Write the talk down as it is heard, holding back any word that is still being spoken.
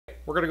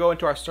We're going to go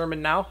into our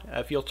sermon now.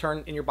 If you'll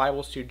turn in your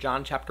Bibles to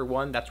John chapter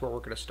 1, that's where we're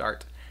going to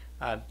start.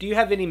 Do you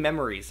have any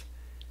memories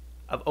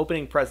of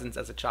opening presents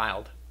as a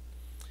child?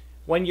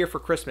 One year for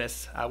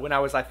Christmas, when I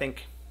was, I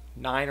think,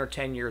 9 or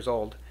 10 years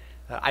old,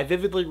 I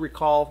vividly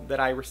recall that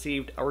I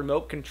received a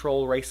remote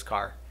control race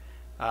car,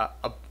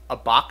 a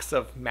box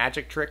of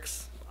magic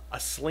tricks, a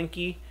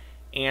slinky,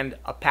 and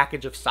a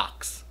package of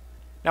socks.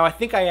 Now, I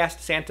think I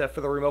asked Santa for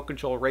the remote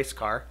control race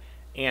car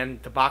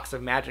and the box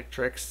of magic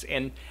tricks,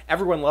 and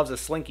everyone loves a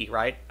slinky,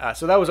 right?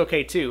 So that was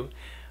okay too.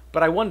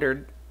 But I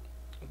wondered,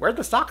 where'd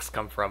the socks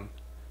come from?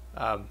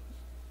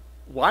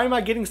 Why am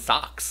I getting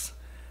socks?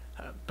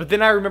 But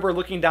then I remember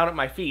looking down at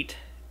my feet,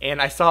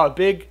 and I saw a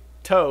big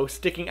toe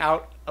sticking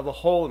out of a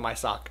hole in my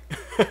sock.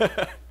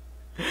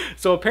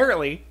 So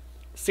apparently,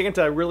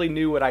 Santa really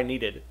knew what I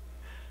needed.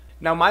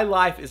 Now, my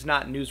life is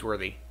not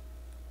newsworthy,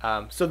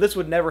 so this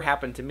would never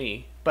happen to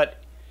me, but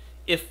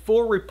if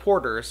 4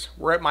 reporters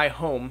were at my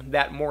home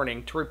that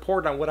morning to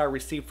report on what I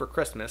received for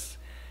Christmas,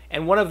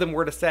 and one of them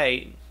were to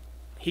say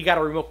he got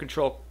a remote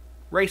control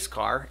race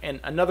car,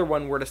 and another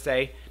one were to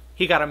say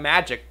he got a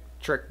magic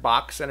trick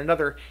box, and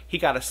another he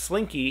got a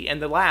slinky,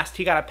 and the last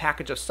he got a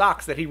package of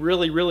socks that he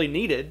really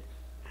needed,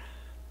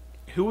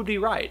 who would be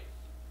right?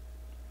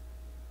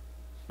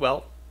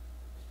 Well,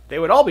 they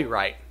would all be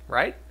right,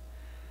 right?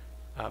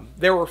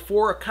 There were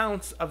 4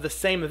 accounts of the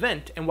same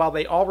event, and while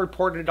they all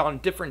reported on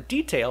different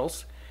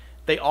details,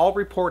 they all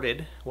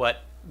reported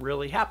what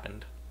really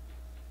happened.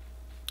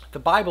 The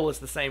Bible is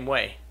the same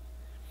way.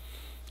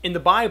 In the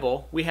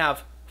Bible, we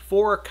have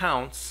 4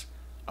 accounts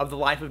of the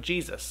life of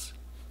Jesus.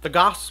 The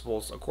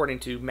Gospels, according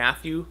to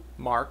Matthew,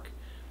 Mark,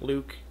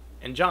 Luke,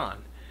 and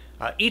John.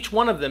 Each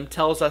one of them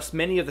tells us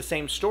many of the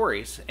same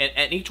stories,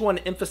 and each one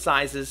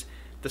emphasizes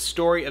the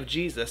story of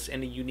Jesus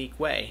in a unique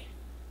way.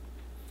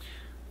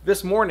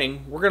 This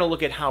morning, we're going to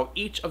look at how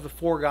each of the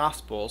 4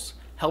 Gospels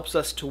helps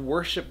us to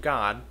worship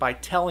God by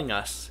telling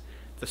us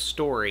the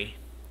story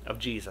of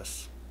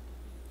Jesus.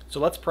 So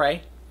let's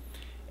pray,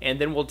 and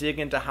then we'll dig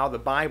into how the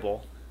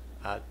Bible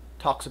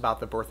talks about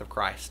the birth of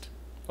Christ.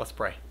 Let's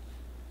pray.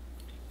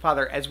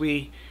 Father, as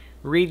we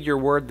read your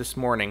word this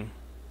morning,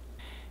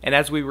 and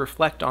as we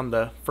reflect on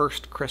the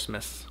first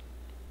Christmas,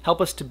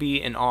 help us to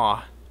be in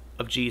awe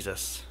of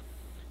Jesus.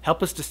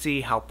 Help us to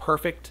see how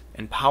perfect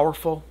and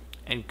powerful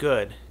and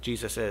good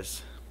Jesus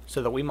is,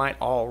 so that we might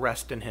all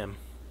rest in him,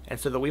 and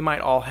so that we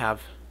might all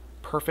have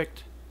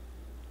perfect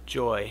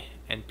joy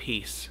and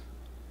peace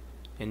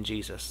in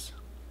Jesus.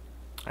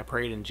 I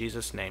pray it in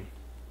Jesus' name.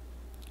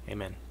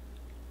 Amen.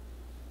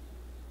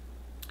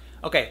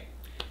 Okay,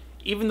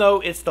 even though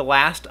it's the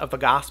last of the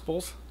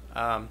Gospels,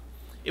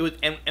 it was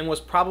and was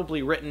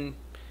probably written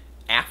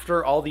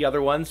after all the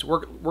other ones,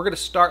 we're going to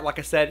start, like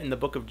I said, in the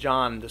book of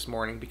John this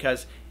morning,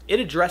 because it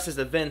addresses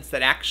events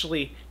that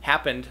actually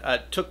happened,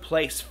 took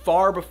place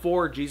far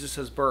before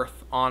Jesus'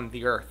 birth on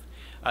the earth.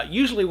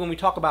 Usually when we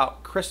talk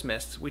about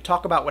Christmas, we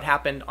talk about what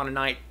happened on a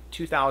night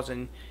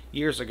 2,000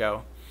 years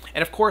ago.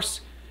 And of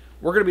course,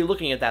 we're going to be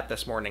looking at that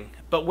this morning.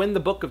 But when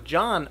the book of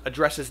John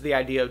addresses the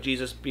idea of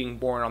Jesus being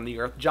born on the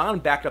earth, John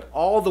backed up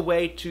all the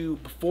way to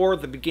before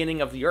the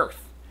beginning of the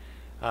earth.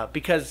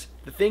 Because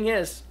the thing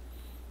is,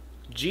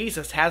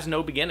 Jesus has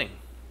no beginning.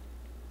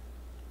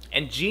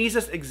 And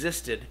Jesus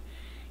existed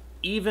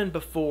even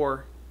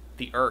before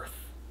the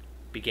earth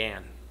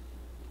began.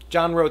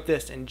 John wrote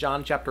this in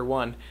John chapter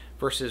 1,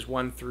 verses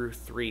 1 through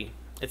 3.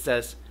 It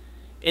says,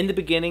 "In the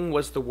beginning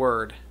was the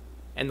Word,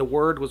 and the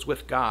Word was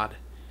with God,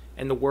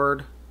 and the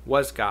Word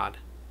was God.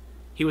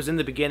 He was in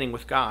the beginning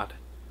with God.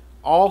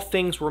 All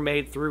things were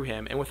made through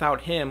him, and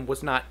without him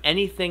was not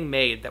anything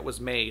made that was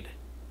made."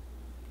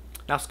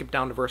 Now skip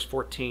down to verse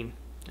 14.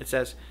 It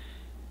says,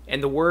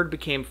 "And the Word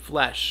became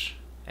flesh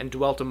and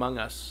dwelt among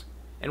us,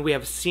 and we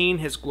have seen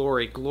his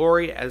glory,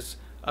 glory as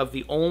of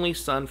the only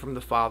Son from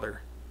the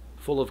Father,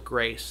 full of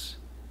grace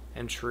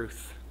and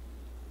truth."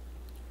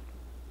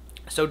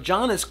 So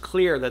John is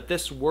clear that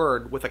this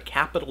word with a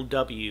capital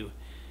W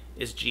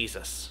is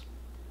Jesus.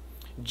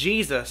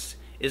 Jesus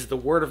is the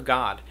Word of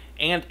God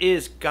and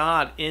is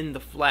God in the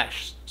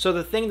flesh. So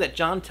the thing that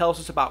John tells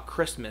us about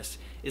Christmas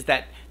is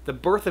that the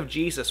birth of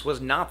Jesus was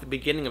not the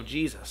beginning of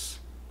Jesus.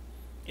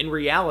 In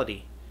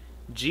reality,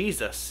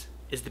 Jesus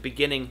is the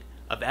beginning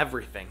of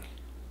everything.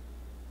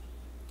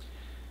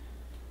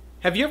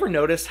 Have you ever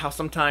noticed how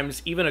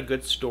sometimes even a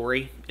good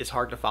story is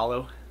hard to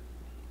follow?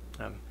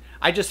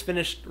 I just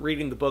finished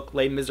reading the book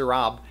Les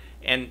Miserables,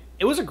 and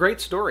it was a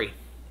great story.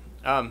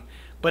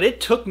 But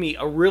it took me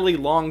a really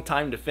long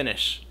time to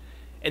finish.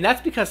 And that's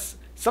because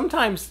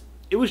sometimes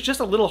it was just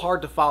a little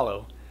hard to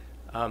follow.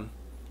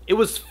 It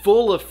was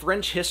full of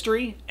French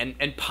history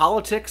and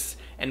politics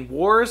and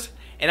wars,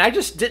 and I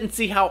just didn't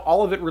see how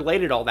all of it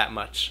related all that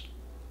much.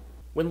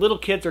 When little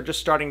kids are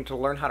just starting to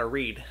learn how to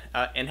read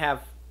and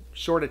have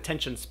short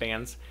attention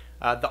spans,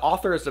 the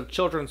authors of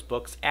children's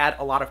books add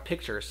a lot of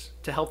pictures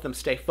to help them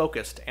stay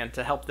focused and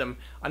to help them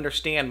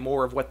understand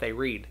more of what they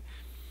read.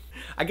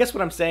 I guess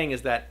what I'm saying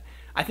is that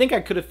I think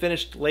I could have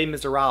finished Les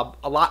Miserables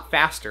a lot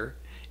faster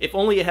if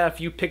only it had a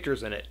few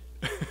pictures in it.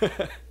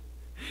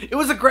 It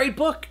was a great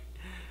book,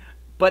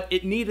 but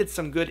it needed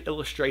some good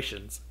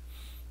illustrations.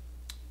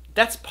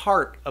 That's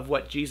part of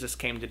what Jesus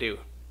came to do.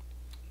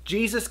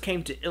 Jesus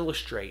came to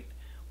illustrate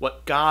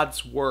what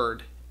God's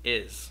Word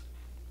is.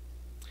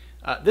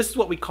 This is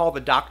what we call the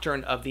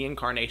doctrine of the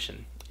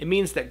Incarnation. It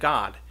means that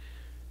God,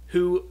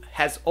 who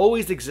has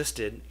always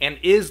existed and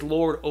is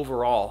Lord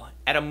over all,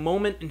 at a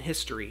moment in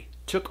history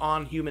took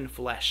on human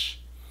flesh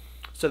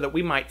so that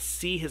we might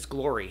see his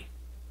glory,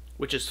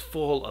 which is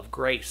full of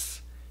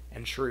grace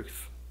and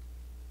truth.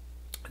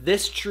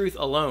 This truth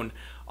alone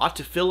ought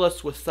to fill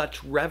us with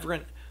such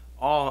reverent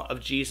awe of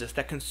Jesus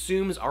that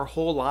consumes our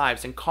whole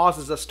lives and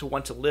causes us to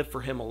want to live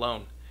for him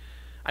alone.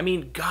 I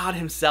mean, God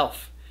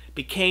himself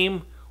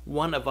became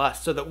one of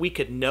us so that we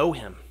could know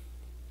him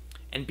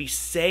and be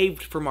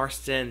saved from our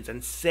sins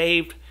and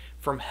saved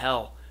from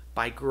hell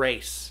by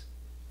grace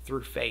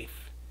through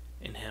faith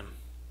in him.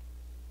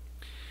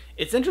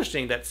 It's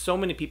interesting that so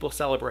many people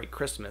celebrate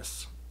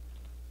Christmas,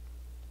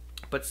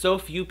 but so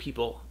few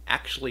people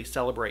actually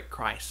celebrate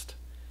Christ.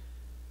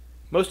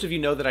 Most of you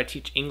know that I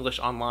teach English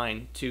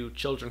online to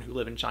children who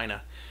live in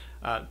China.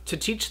 To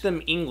teach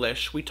them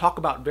English, we talk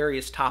about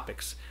various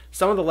topics.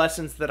 Some of the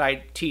lessons that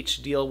I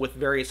teach deal with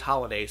various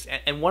holidays,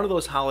 and one of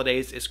those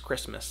holidays is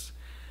Christmas.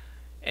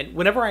 And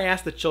whenever I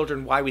ask the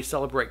children why we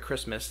celebrate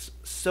Christmas,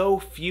 so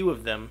few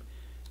of them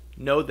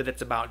know that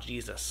it's about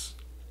Jesus.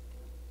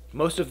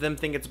 Most of them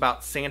think it's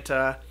about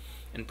Santa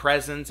and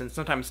presents and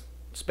sometimes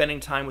spending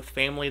time with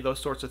family,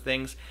 those sorts of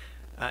things.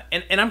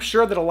 And I'm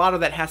sure that a lot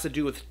of that has to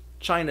do with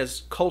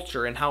China's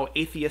culture and how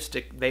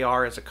atheistic they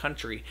are as a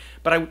country.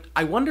 But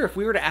I wonder if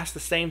we were to ask the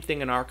same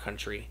thing in our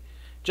country,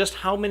 just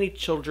how many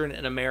children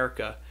in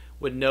America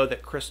would know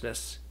that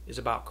Christmas is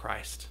about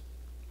Christ?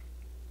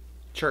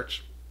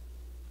 Church,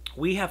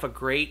 we have a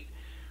great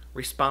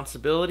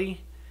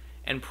responsibility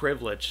and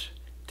privilege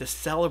to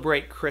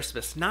celebrate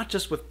Christmas, not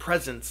just with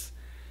presents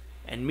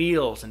and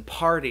meals and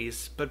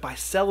parties, but by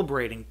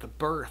celebrating the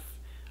birth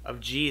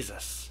of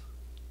Jesus.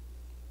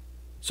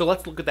 So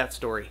let's look at that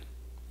story.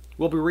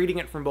 We'll be reading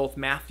it from both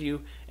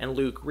Matthew and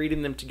Luke,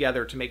 reading them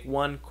together to make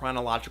one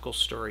chronological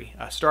story,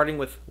 starting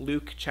with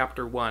Luke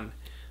chapter 1,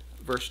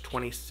 verse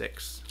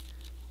 26.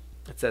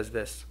 It says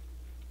this: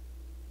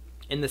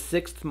 In the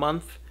 6th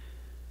month,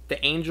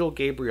 the angel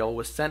Gabriel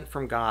was sent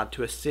from God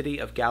to a city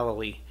of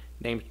Galilee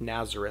named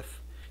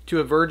Nazareth, to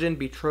a virgin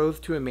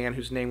betrothed to a man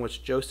whose name was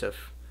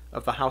Joseph,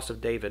 of the house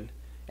of David,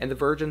 and the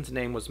virgin's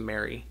name was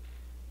Mary.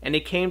 And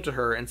he came to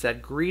her and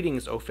said,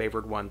 Greetings, O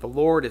favored one, the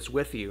Lord is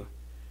with you.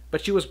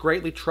 But she was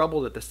greatly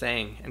troubled at the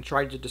saying, and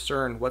tried to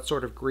discern what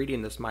sort of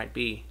greeting this might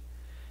be.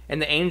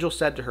 And the angel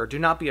said to her, Do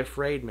not be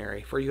afraid,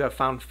 Mary, for you have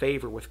found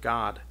favor with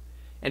God.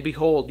 And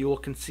behold, you will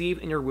conceive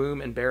in your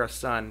womb and bear a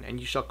son, and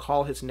you shall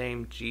call his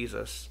name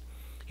Jesus.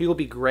 He will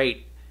be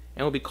great,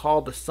 and will be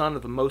called the Son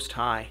of the Most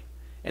High.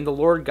 And the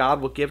Lord God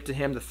will give to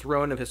him the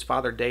throne of his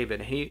father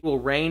David, and he will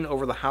reign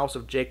over the house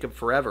of Jacob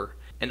forever,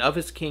 and of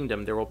his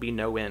kingdom there will be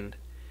no end.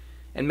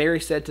 And Mary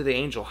said to the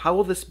angel, How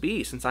will this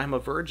be, since I am a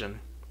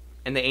virgin?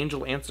 And the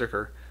angel answered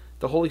her,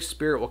 The Holy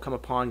Spirit will come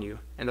upon you,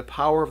 and the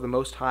power of the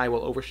Most High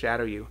will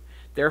overshadow you.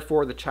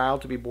 Therefore the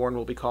child to be born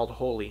will be called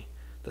Holy,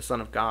 the Son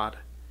of God.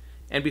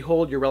 And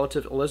behold, your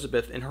relative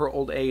Elizabeth in her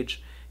old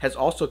age has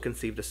also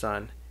conceived a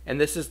son,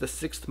 and this is the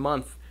 6th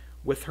month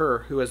with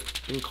her who has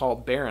been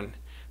called barren.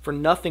 For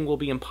nothing will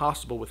be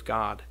impossible with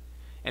God.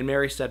 And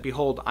Mary said,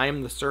 Behold, I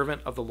am the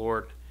servant of the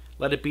Lord.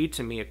 Let it be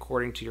to me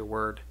according to your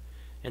word.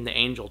 And the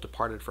angel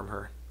departed from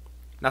her.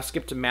 Now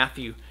skip to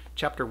Matthew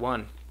chapter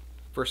 1,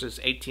 verses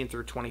 18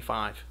 through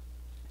 25.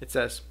 It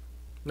says,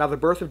 Now the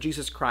birth of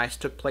Jesus Christ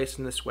took place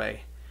in this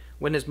way.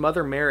 When his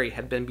mother Mary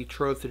had been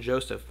betrothed to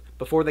Joseph,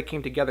 before they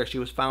came together she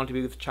was found to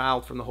be with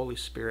child from the Holy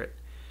Spirit.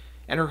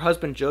 And her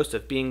husband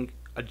Joseph, being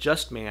a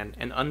just man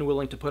and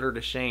unwilling to put her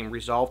to shame,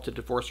 resolved to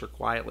divorce her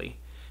quietly.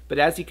 But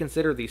as he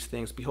considered these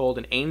things, behold,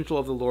 an angel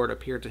of the Lord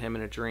appeared to him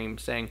in a dream,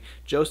 saying,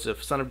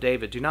 Joseph, son of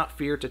David, do not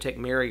fear to take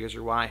Mary as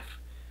your wife,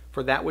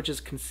 for that which is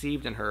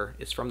conceived in her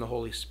is from the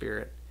Holy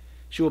Spirit.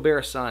 She will bear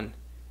a son,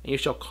 and you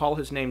shall call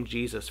his name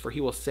Jesus, for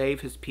he will save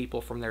his people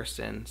from their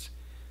sins.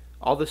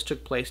 All this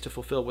took place to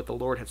fulfill what the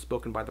Lord had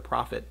spoken by the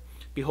prophet.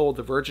 Behold,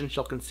 the virgin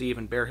shall conceive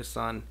and bear his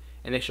son,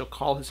 and they shall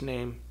call his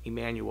name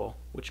Emmanuel,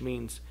 which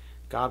means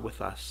God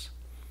with us.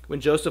 When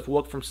Joseph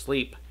woke from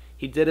sleep,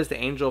 he did as the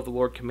angel of the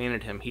Lord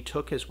commanded him. He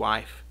took his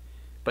wife,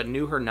 but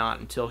knew her not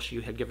until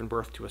she had given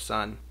birth to a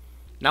son.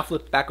 Now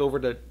flip back over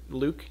to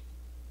Luke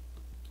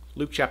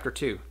chapter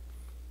 2.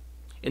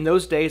 In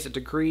those days a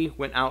decree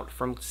went out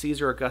from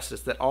Caesar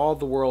Augustus that all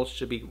the world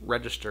should be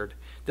registered.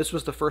 This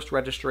was the first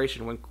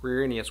registration when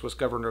Quirinius was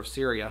governor of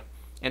Syria,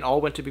 and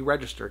all went to be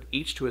registered,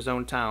 each to his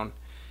own town.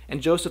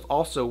 And Joseph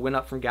also went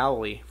up from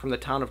Galilee, from the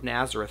town of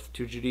Nazareth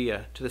to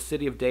Judea, to the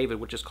city of David,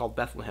 which is called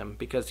Bethlehem,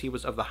 because he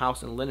was of the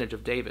house and lineage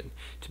of David,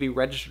 to be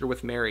registered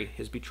with Mary,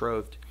 his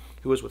betrothed,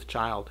 who was with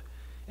child.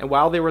 And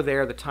while they were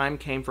there, the time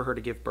came for her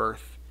to give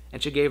birth.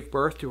 And she gave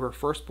birth to her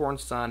firstborn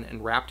son,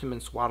 and wrapped him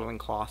in swaddling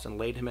cloths, and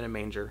laid him in a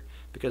manger,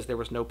 because there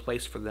was no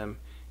place for them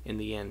in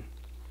the inn.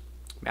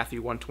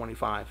 Matthew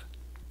 1:25.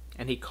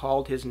 and he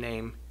called his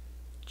name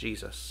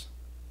Jesus.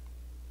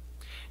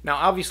 Now,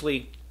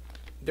 obviously,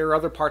 there are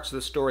other parts of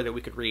the story that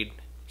we could read,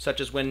 such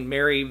as when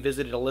Mary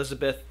visited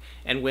Elizabeth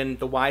and when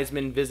the wise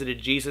men visited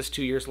Jesus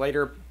 2 years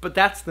later, but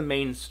that's the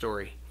main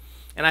story.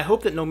 And I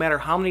hope that no matter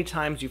how many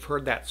times you've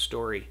heard that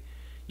story,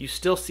 you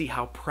still see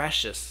how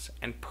precious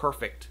and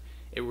perfect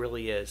it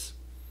really is.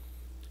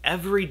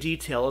 Every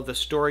detail of the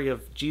story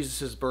of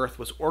Jesus' birth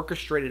was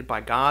orchestrated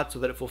by God so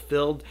that it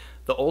fulfilled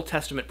the Old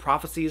Testament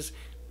prophecies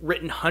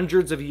written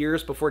hundreds of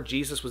years before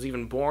Jesus was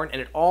even born,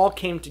 and it all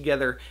came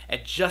together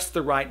at just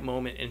the right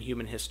moment in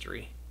human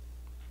history.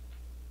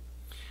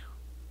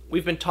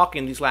 We've been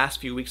talking these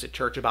last few weeks at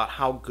church about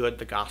how good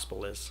the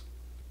gospel is.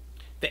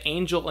 The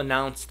angel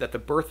announced that the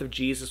birth of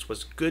Jesus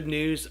was good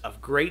news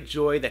of great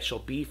joy that shall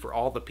be for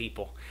all the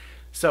people.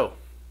 So,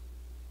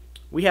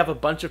 we have a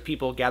bunch of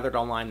people gathered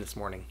online this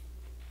morning.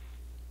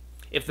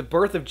 If the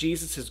birth of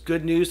Jesus is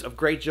good news of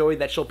great joy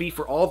that shall be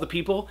for all the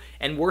people,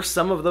 and we're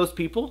some of those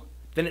people,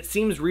 then it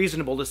seems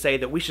reasonable to say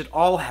that we should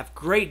all have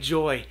great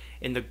joy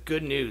in the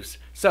good news.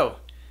 So,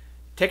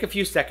 take a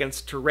few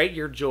seconds to rate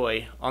your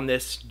joy on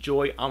this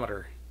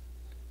joyometer.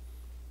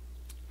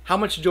 How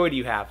much joy do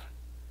you have?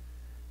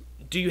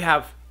 Do you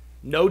have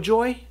no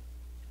joy?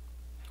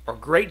 Or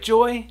great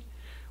joy?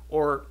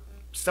 Or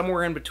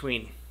somewhere in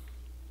between?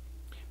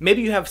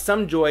 Maybe you have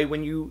some joy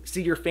when you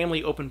see your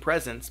family open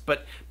presents,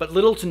 but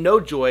little to no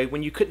joy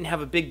when you couldn't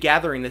have a big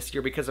gathering this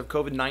year because of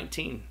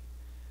COVID-19.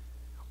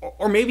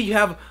 Or maybe you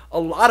have a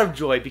lot of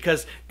joy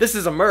because this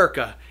is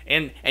America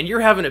and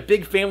you're having a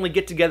big family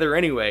get together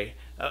anyway.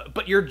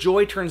 But your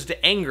joy turns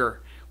to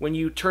anger when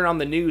you turn on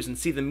the news and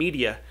see the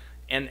media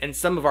and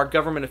some of our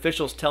government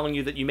officials telling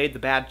you that you made the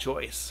bad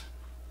choice.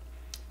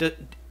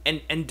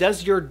 And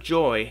does your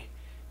joy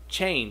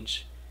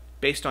change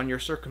based on your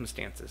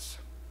circumstances?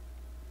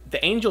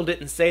 The angel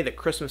didn't say that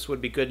Christmas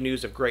would be good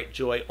news of great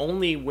joy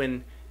only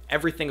when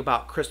everything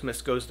about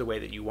Christmas goes the way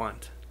that you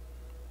want.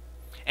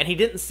 And he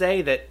didn't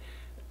say that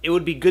it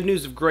would be good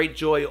news of great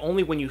joy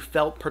only when you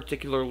felt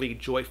particularly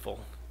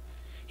joyful.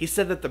 He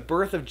said that the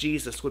birth of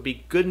Jesus would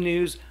be good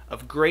news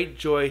of great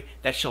joy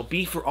that shall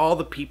be for all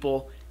the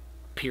people,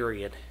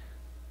 period.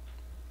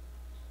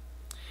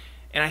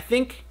 And I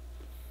think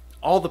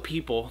all the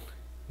people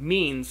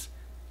means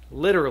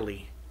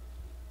literally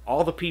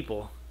all the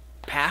people,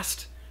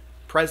 past,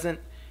 present,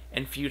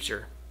 and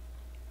future.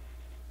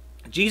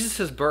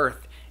 Jesus'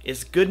 birth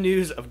is good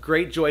news of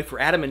great joy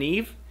for Adam and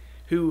Eve,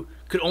 who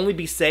could only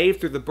be saved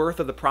through the birth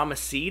of the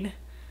promised seed.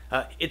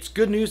 It's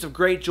good news of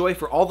great joy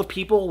for all the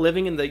people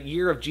living in the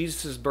year of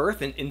Jesus'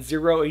 birth in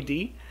 0 AD.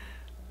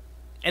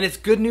 And it's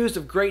good news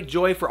of great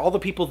joy for all the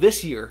people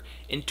this year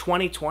in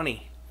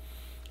 2020.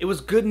 It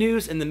was good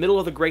news in the middle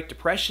of the Great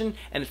Depression,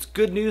 and it's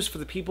good news for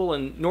the people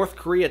in North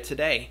Korea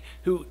today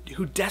who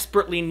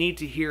desperately need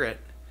to hear it.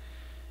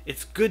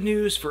 It's good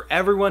news for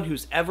everyone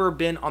who's ever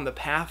been on the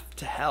path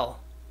to hell.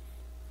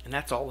 And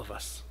that's all of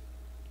us.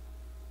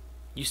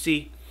 You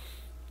see,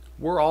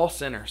 we're all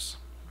sinners.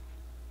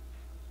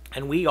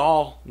 And we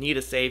all need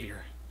a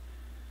Savior.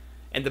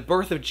 And the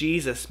birth of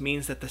Jesus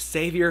means that the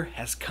Savior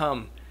has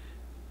come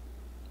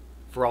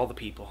for all the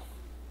people.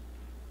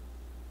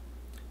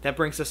 That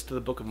brings us to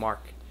the book of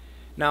Mark.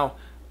 Now,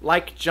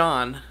 like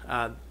John,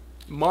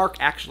 Mark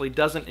actually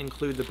doesn't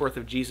include the birth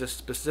of Jesus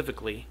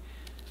specifically,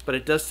 but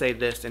it does say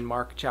this in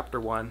Mark chapter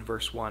 1,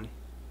 verse 1.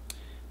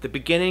 The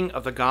beginning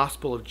of the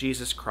gospel of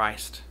Jesus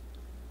Christ,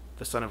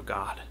 the Son of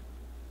God.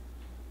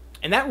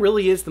 And that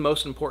really is the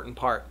most important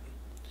part.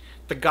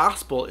 The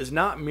gospel is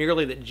not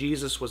merely that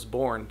Jesus was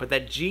born, but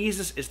that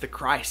Jesus is the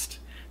Christ,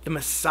 the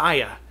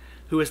Messiah,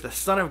 who is the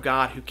Son of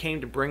God who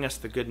came to bring us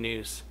the good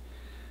news.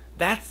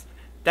 That's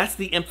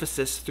the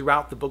emphasis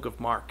throughout the book of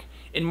Mark.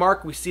 In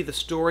Mark, we see the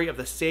story of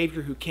the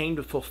Savior who came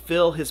to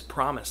fulfill his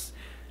promise.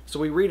 So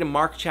we read in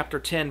Mark chapter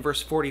 10,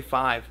 verse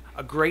 45,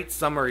 a great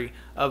summary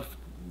of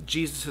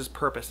Jesus'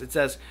 purpose. It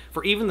says,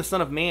 "For even the Son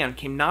of Man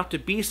came not to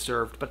be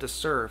served, but to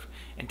serve,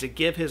 and to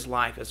give his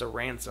life as a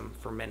ransom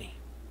for many."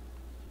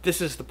 This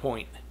is the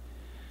point.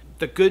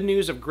 The good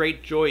news of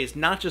great joy is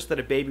not just that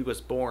a baby was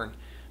born,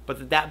 but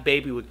that that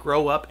baby would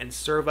grow up and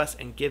serve us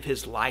and give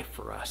his life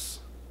for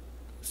us.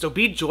 So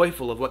be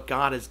joyful of what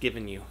God has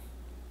given you.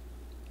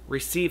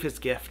 Receive his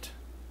gift.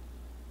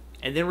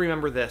 And then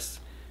remember this,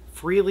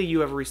 freely you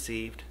have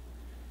received,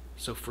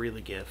 so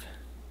freely give.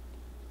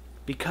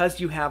 Because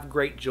you have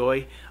great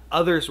joy,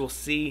 others will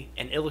see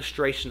an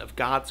illustration of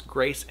God's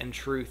grace and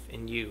truth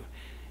in you.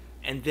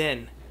 And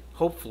then,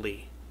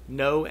 hopefully,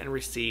 know and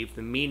receive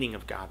the meaning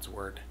of God's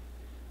word,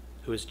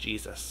 who is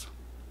Jesus.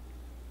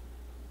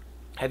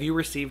 Have you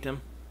received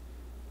him?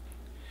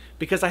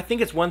 Because I think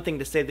it's one thing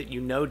to say that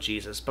you know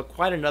Jesus, but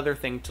quite another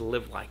thing to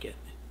live like it.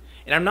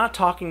 And I'm not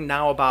talking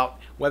now about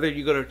whether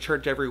you go to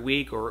church every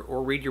week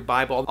or read your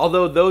Bible,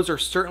 although those are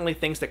certainly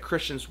things that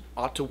Christians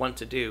ought to want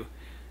to do.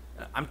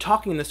 I'm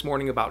talking this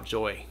morning about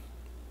joy.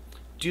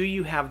 Do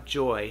you have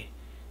joy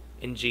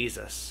in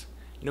Jesus,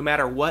 no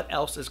matter what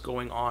else is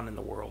going on in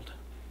the world?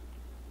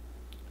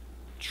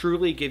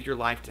 Truly give your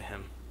life to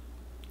him,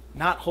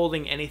 not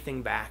holding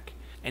anything back,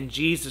 and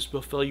Jesus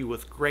will fill you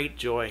with great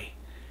joy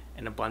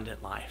and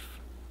abundant life.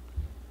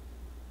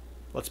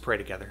 Let's pray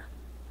together.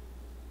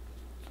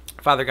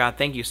 Father God,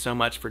 thank you so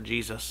much for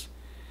Jesus.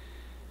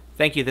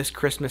 Thank you this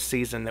Christmas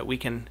season that we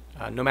can,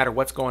 no matter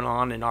what's going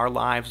on in our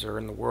lives or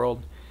in the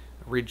world,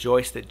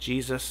 rejoice that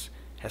Jesus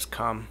has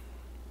come.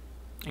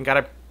 And God,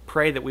 I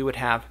pray that we would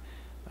have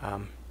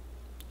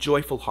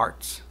joyful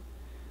hearts,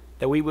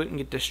 that we wouldn't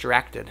get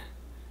distracted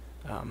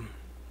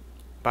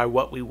by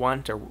what we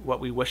want or what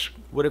we wish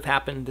would have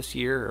happened this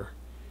year or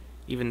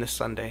even this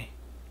Sunday.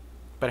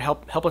 But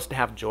help us to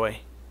have joy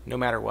no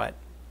matter what,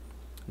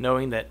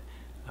 knowing that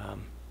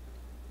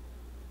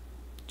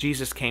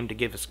Jesus came to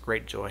give us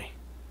great joy.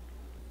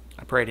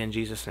 I pray it in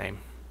Jesus' name.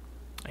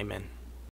 Amen.